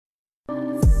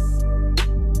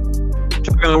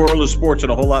Talking the world of sports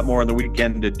and a whole lot more on the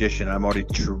weekend edition. I'm Marty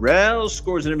Terrell.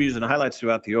 Scores, interviews, and highlights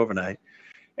throughout the overnight.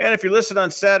 And if you listen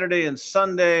on Saturday and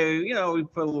Sunday, you know, we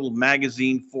put a little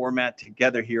magazine format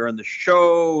together here on the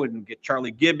show and get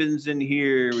Charlie Gibbons in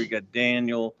here. We got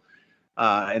Daniel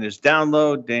and his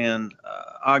download, Dan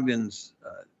Ogden's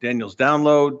Daniel's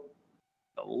download.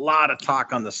 A lot of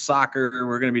talk on the soccer.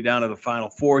 We're going to be down to the Final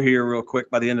Four here real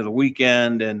quick by the end of the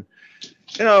weekend. And,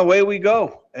 you know, away we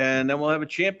go. And then we'll have a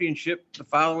championship the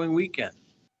following weekend.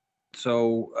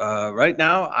 So right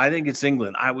now, I think it's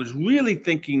England. I was really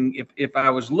thinking if I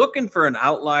was looking for an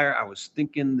outlier, I was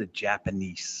thinking the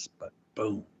Japanese. But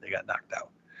boom, they got knocked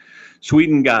out.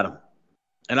 Sweden got them.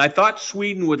 And I thought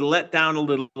Sweden would let down a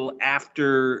little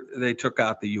after they took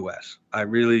out the U.S. I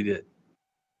really did.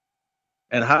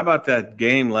 And how about that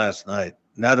game last night?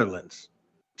 Netherlands.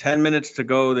 10 minutes to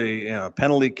go, the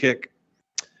penalty kick.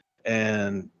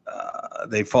 And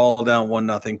they fall down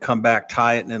 1-0, come back,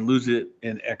 tie it, and then lose it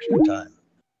in extra time.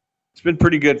 It's been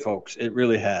pretty good, folks. It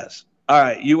really has. All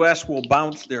right, U.S. will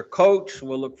bounce their coach.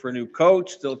 We'll look for a new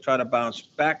coach. They'll try to bounce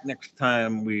back next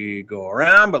time we go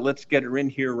around, but let's get her in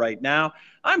here right now.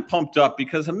 I'm pumped up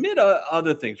because amid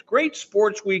other things, great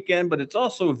sports weekend, but it's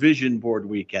also a vision board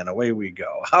weekend. Away we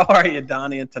go. How are you,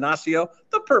 Donnie Antanasio,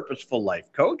 the Purposeful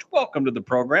Life Coach? Welcome to the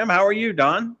program. How are you,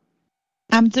 Don?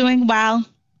 I'm doing well.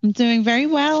 I'm doing very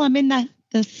well. I'm in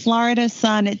the Florida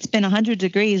sun. It's been 100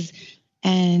 degrees,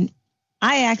 and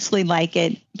I actually like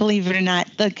it, believe it or not,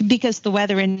 because the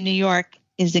weather in New York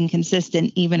is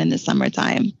inconsistent even in the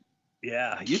summertime.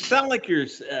 Yeah, you sound like you're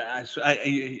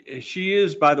she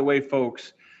is, by the way,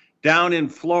 folks, down in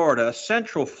Florida,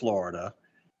 Central Florida,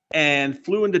 and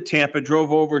flew into Tampa,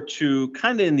 drove over to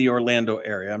kind of in the Orlando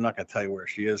area. I'm not going to tell you where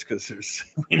she is because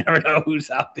we never know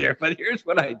who's out there, but here's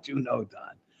what I do know,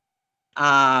 Don.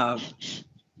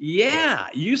 Yeah,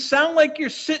 you sound like you're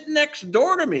sitting next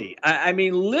door to me. I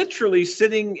mean, literally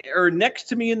sitting or next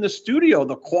to me in the studio.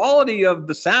 The quality of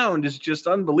the sound is just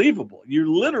unbelievable.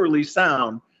 You literally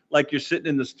sound like you're sitting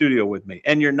in the studio with me,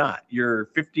 and you're not. You're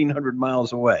 1,500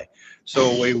 miles away.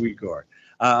 So away we go.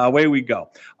 Away we go.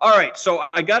 All right, so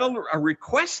I got a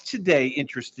request today,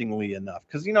 interestingly enough,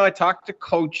 because, you know, I talk to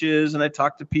coaches and I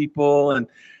talk to people, and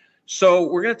so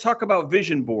we're going to talk about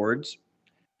vision boards.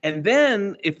 And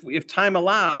then, if time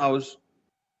allows,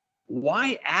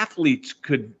 why athletes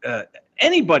could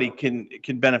anybody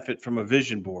can benefit from a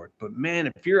vision board. But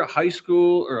man, if you're a high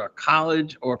school or a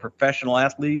college or a professional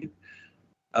athlete,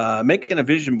 making a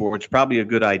vision board is probably a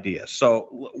good idea.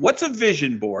 So, what's a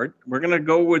vision board? We're going to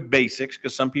go with basics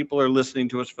because some people are listening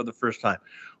to us for the first time.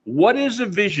 What is a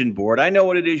vision board? I know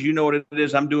what it is. You know what it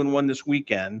is. I'm doing one this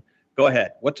weekend. Go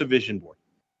ahead. What's a vision board?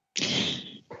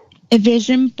 A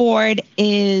vision board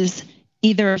is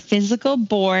either a physical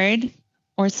board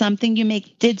or something you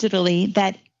make digitally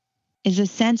that is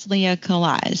essentially a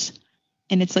collage.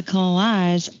 And it's a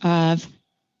collage of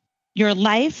your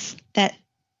life that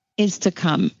is to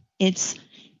come. It's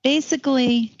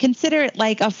basically, consider it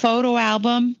like a photo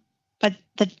album,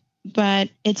 but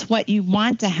it's what you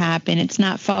want to happen. It's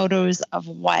not photos of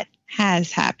what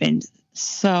has happened.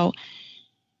 So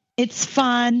it's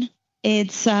fun.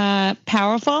 It's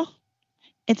powerful.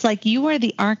 It's like you are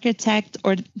the architect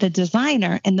or the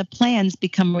designer and the plans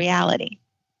become reality.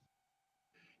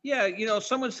 Yeah, you know,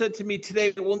 someone said to me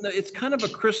today, well, no, it's kind of a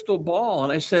crystal ball.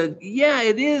 And I said, yeah,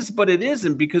 it is, but it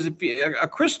isn't. Because if a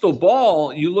crystal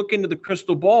ball, you look into the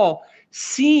crystal ball,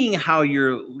 seeing how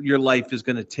your life is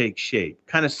going to take shape,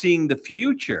 kind of seeing the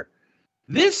future.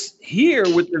 This here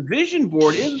with the vision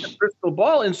board isn't a crystal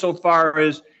ball insofar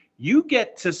as you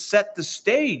get to set the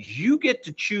stage. You get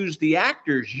to choose the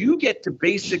actors. You get to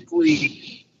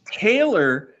basically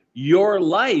tailor your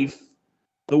life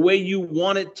the way you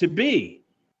want it to be.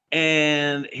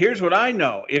 And here's what I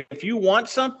know. If you want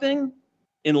something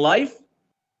in life,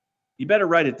 you better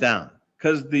write it down,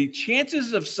 because the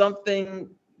chances of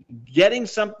getting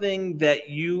something that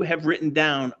you have written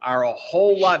down are a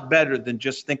whole lot better than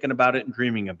just thinking about it and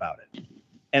dreaming about it.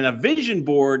 And a vision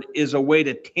board is a way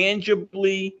to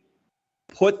tangibly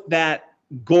put that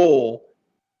goal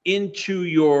into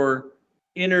your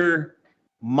inner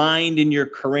mind, in your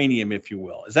cranium, if you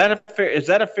will. Is that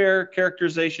a fair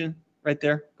characterization right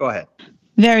there? Go ahead.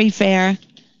 Very fair.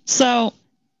 So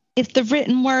if the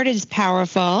written word is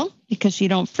powerful because you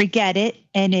don't forget it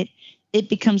and it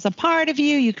becomes a part of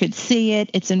you, you could see it,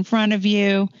 it's in front of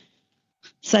you,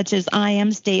 such as I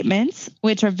am statements,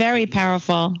 which are very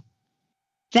powerful.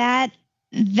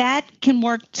 That can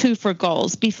work too for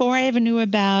goals. Before I ever knew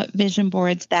about vision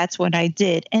boards, that's what I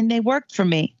did. And they worked for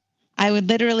me. I would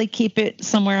literally keep it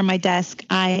somewhere on my desk.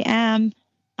 I am.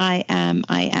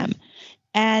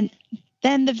 And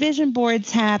then the vision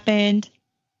boards happened.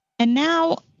 And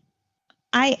now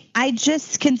I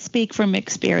just can speak from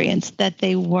experience that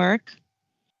they work.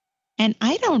 And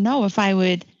I don't know if I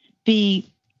would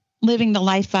be living the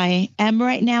life I am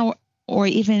right now, or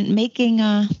even making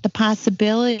the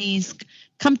possibilities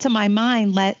come to my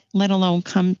mind, let alone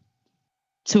come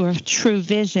to a true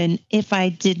vision, if I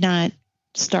did not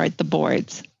start the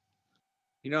boards.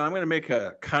 You know, I'm going to make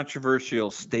a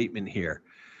controversial statement here,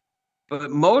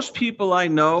 but most people I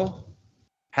know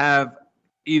have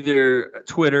either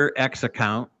Twitter, X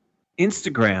account,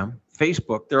 Instagram,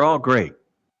 Facebook. They're all great.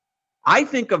 I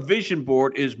think a vision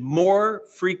board is more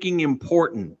freaking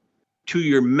important to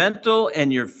your mental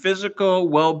and your physical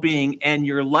well-being and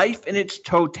your life in its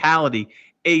totality.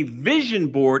 A vision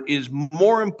board is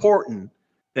more important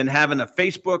than having a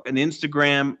Facebook, an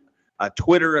Instagram, a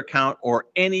Twitter account, or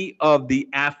any of the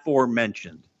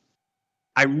aforementioned.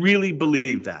 I really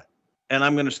believe that. And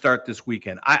I'm going to start this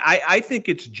weekend. I think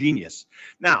it's genius.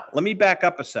 Now, let me back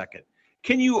up a second.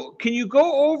 Can you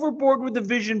go overboard with the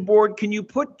vision board? Can you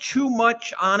put too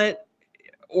much on it?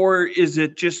 Or is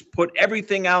it just put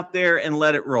everything out there and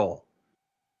let it roll?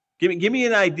 Give me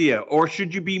an idea. Or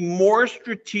should you be more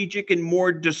strategic and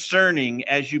more discerning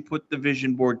as you put the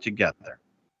vision board together?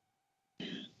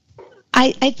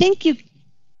 I think you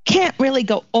can't really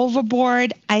go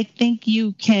overboard. I think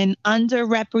you can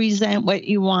underrepresent what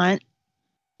you want.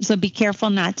 So be careful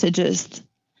not to just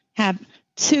have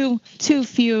too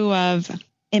few of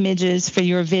images for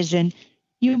your vision.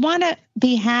 You want to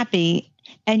be happy,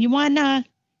 and you want to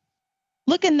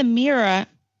look in the mirror.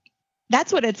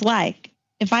 That's what it's like.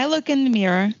 If I look in the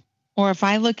mirror, or if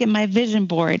I look at my vision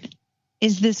board,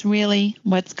 is this really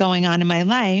what's going on in my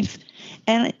life?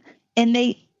 And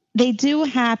they do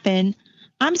happen.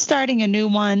 I'm starting a new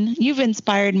one. You've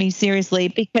inspired me seriously,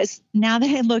 because now that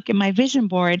I look at my vision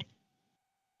board,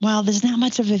 well, there's not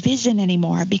much of a vision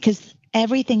anymore, because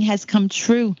everything has come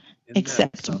true. Isn't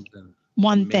except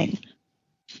one thing.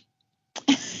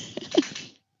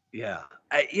 Yeah.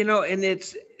 And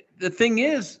it's the thing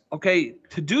is, okay,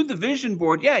 to do the vision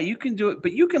board, yeah, you can do it,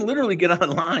 but you can literally get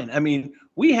online. I mean,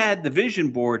 we had the vision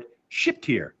board shipped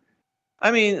here. I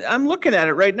mean, I'm looking at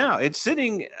it right now. It's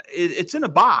sitting, it's in a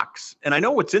box, and I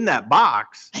know what's in that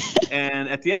box. And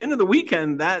at the end of the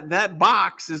weekend, that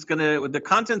box is the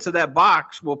contents of that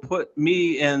box will put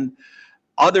me and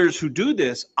others who do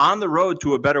this on the road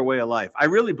to a better way of life. I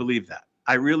really believe that.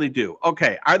 I really do.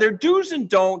 Okay. Are there do's and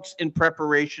don'ts in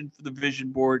preparation for the vision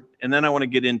board? And then I want to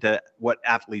get into what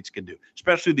athletes can do,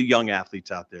 especially the young athletes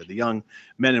out there, the young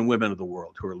men and women of the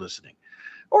world who are listening,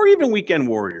 or even weekend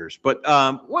warriors. But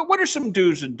what are some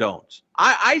do's and don'ts?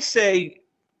 I say,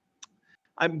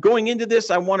 I'm going into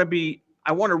this, I want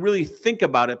to really think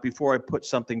about it before I put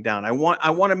something down. I want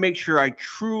to make sure I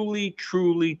truly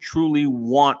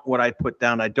want what I put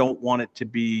down. I don't want it to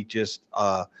be just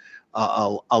a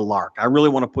lark. I really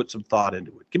want to put some thought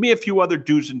into it. Give me a few other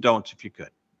do's and don'ts if you could.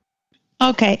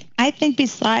 Okay. I think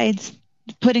besides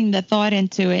putting the thought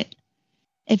into it,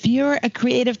 if you're a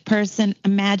creative person,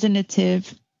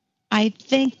 imaginative, I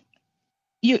think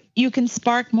you can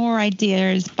spark more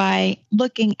ideas by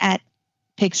looking at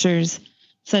pictures,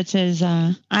 such as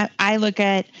I look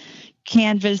at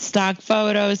Canvas, stock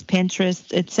photos,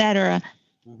 Pinterest, etc.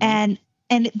 And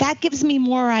that gives me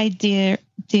more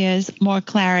ideas, more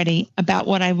clarity about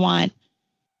what I want.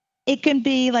 It can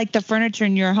be like the furniture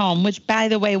in your home, which, by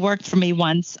the way, worked for me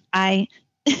once.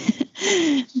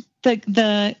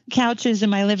 The couches in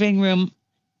my living room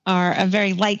are a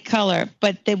very light color,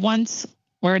 but they once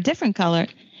were a different color.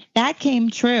 That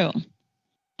came true.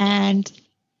 And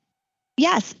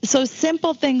yes, so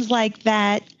simple things like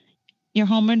that, your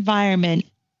home environment,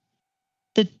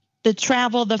 the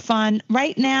travel, the fun.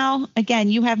 Right now, again,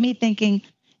 you have me thinking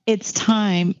it's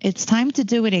time to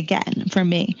do it again for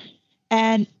me.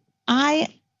 And I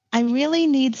really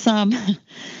need some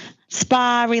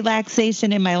spa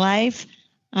relaxation in my life.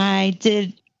 I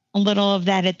did a little of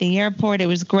that at the airport. It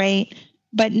was great.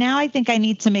 But now I think I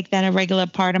need to make that a regular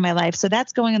part of my life. So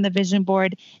that's going on the vision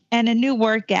board. And a new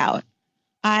workout.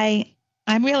 I'm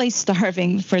really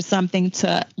starving for something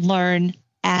to learn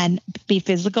and be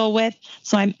physical with.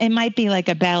 So it might be like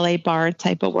a ballet bar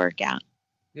type of workout.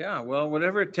 Yeah, well,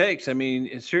 whatever it takes. I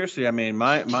mean, seriously, I mean,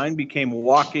 mine became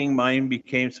walking. Mine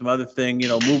became some other thing,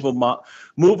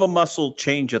 move a muscle,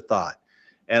 change a thought.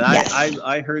 And yes.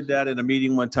 I heard that in a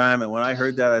meeting one time. And when I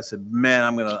heard that, I said, man,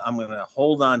 I'm going to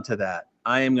hold on to that.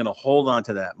 I am going to hold on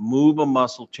to that. Move a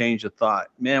muscle, change a thought.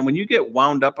 Man, when you get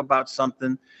wound up about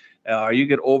something, Or you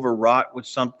get overwrought with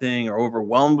something or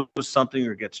overwhelmed with something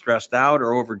or get stressed out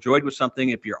or overjoyed with something.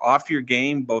 If you're off your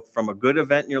game, both from a good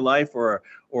event in your life or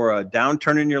a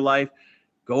downturn in your life,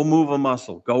 go move a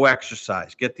muscle, go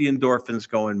exercise, get the endorphins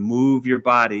going, move your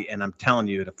body. And I'm telling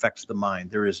you, it affects the mind.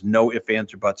 There is no ifs,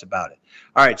 ands, or buts about it.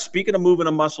 All right. Speaking of moving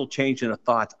a muscle, changing the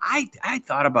thoughts, I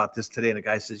thought about this today. And the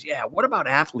guy says, yeah, what about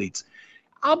athletes?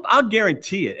 I'll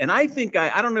guarantee it. And I think,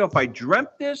 I don't know if I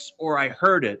dreamt this or I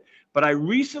heard it, but I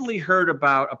recently heard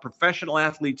about a professional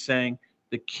athlete saying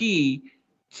the key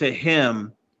to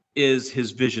him is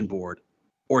his vision board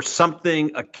or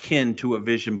something akin to a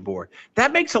vision board.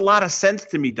 That makes a lot of sense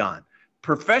to me, Don.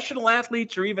 Professional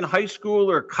athletes or even high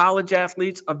school or college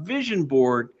athletes, a vision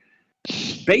board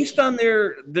based on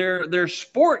their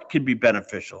sport could be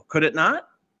beneficial. Could it not?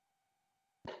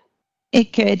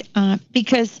 It could,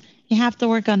 because you have to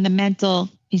work on the mental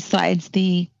besides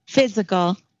the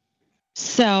physical.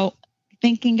 So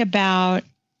thinking about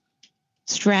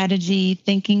strategy,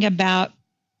 thinking about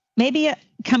maybe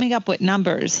coming up with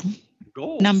numbers.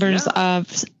 Goals, numbers of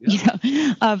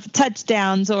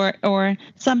touchdowns or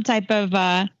some type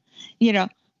of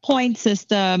point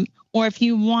system, or if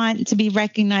you want to be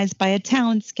recognized by a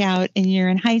talent scout and you're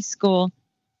in high school,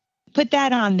 put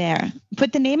that on there.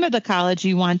 Put the name of the college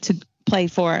you want to play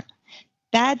for.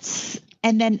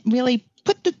 And then really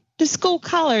put the school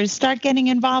colors, start getting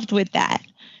involved with that.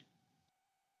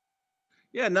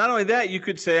 Yeah, not only that, you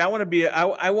could say, I want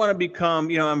to become,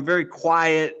 I'm very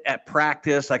quiet at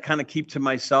practice. I kind of keep to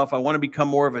myself. I want to become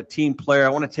more of a team player. I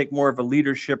want to take more of a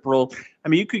leadership role. I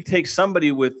mean, you could take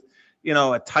somebody with,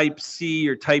 a type C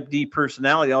or type D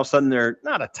personality. All of a sudden they're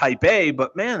not a type A,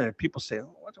 but man, people say,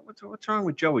 what's wrong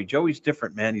with Joey? Joey's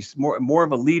different, man. He's more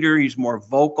of a leader. He's more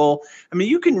vocal. I mean,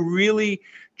 you can really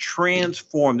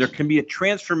transform. There can be a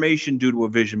transformation due to a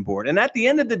vision board. And at the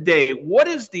end of the day, what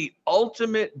is the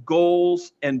ultimate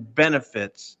goals and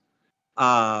benefits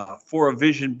for a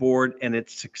vision board and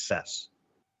its success?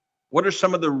 What are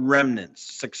some of the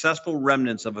successful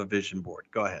remnants of a vision board?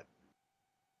 Go ahead.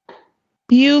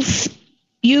 You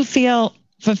feel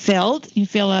fulfilled. You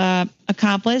feel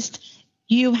accomplished.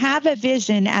 You have a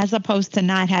vision as opposed to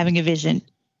not having a vision.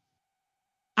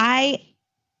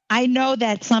 I know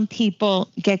that some people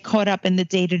get caught up in the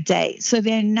day-to-day, so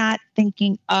they're not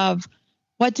thinking of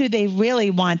what do they really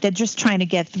want. They're just trying to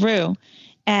get through.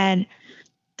 And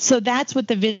so that's what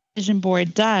the vision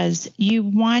board does. You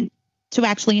want to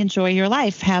actually enjoy your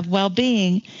life, have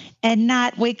well-being, and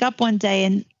not wake up one day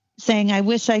and saying, I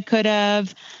wish I could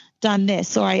have done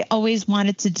this, or I always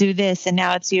wanted to do this, and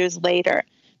now it's years later.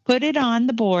 Put it on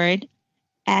the board,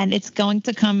 and it's going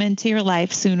to come into your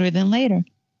life sooner than later.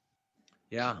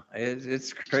 Yeah,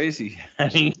 it's crazy. I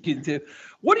mean,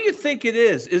 what do you think it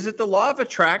is? Is it the law of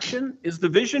attraction? Is the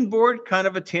vision board kind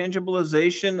of a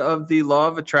tangibilization of the law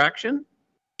of attraction?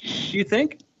 Do you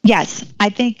think? Yes, I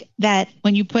think that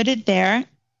when you put it there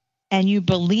and you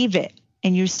believe it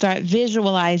and you start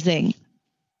visualizing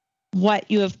what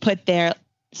you have put there,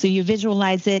 so you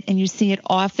visualize it and you see it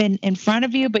often in front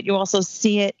of you, but you also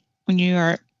see it when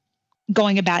you're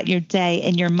going about your day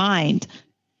in your mind.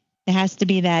 It has to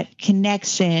be that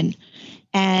connection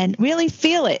and really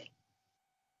feel it.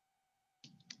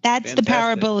 That's fantastic. The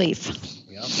power of belief.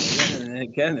 Yeah. And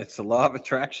again, it's the law of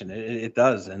attraction. It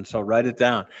does. And so write it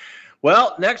down.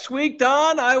 Well, next week,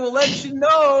 Don, I will let you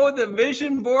know the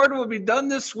vision board will be done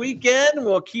this weekend.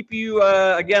 We'll keep you,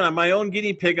 again, I'm my own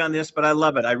guinea pig on this, but I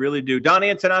love it. I really do. Dawn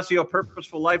Antanasio,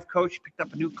 Purposeful Life Coach, picked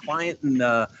up a new client in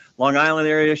the Long Island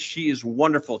area. She is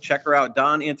wonderful. Check her out,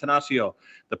 Dawn Antanasio,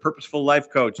 the Purposeful Life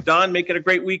Coach. Dawn, make it a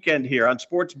great weekend here on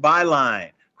Sports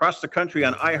Byline. Across the country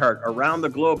on iHeart, around the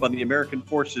globe on the American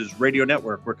Forces Radio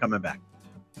Network. We're coming back.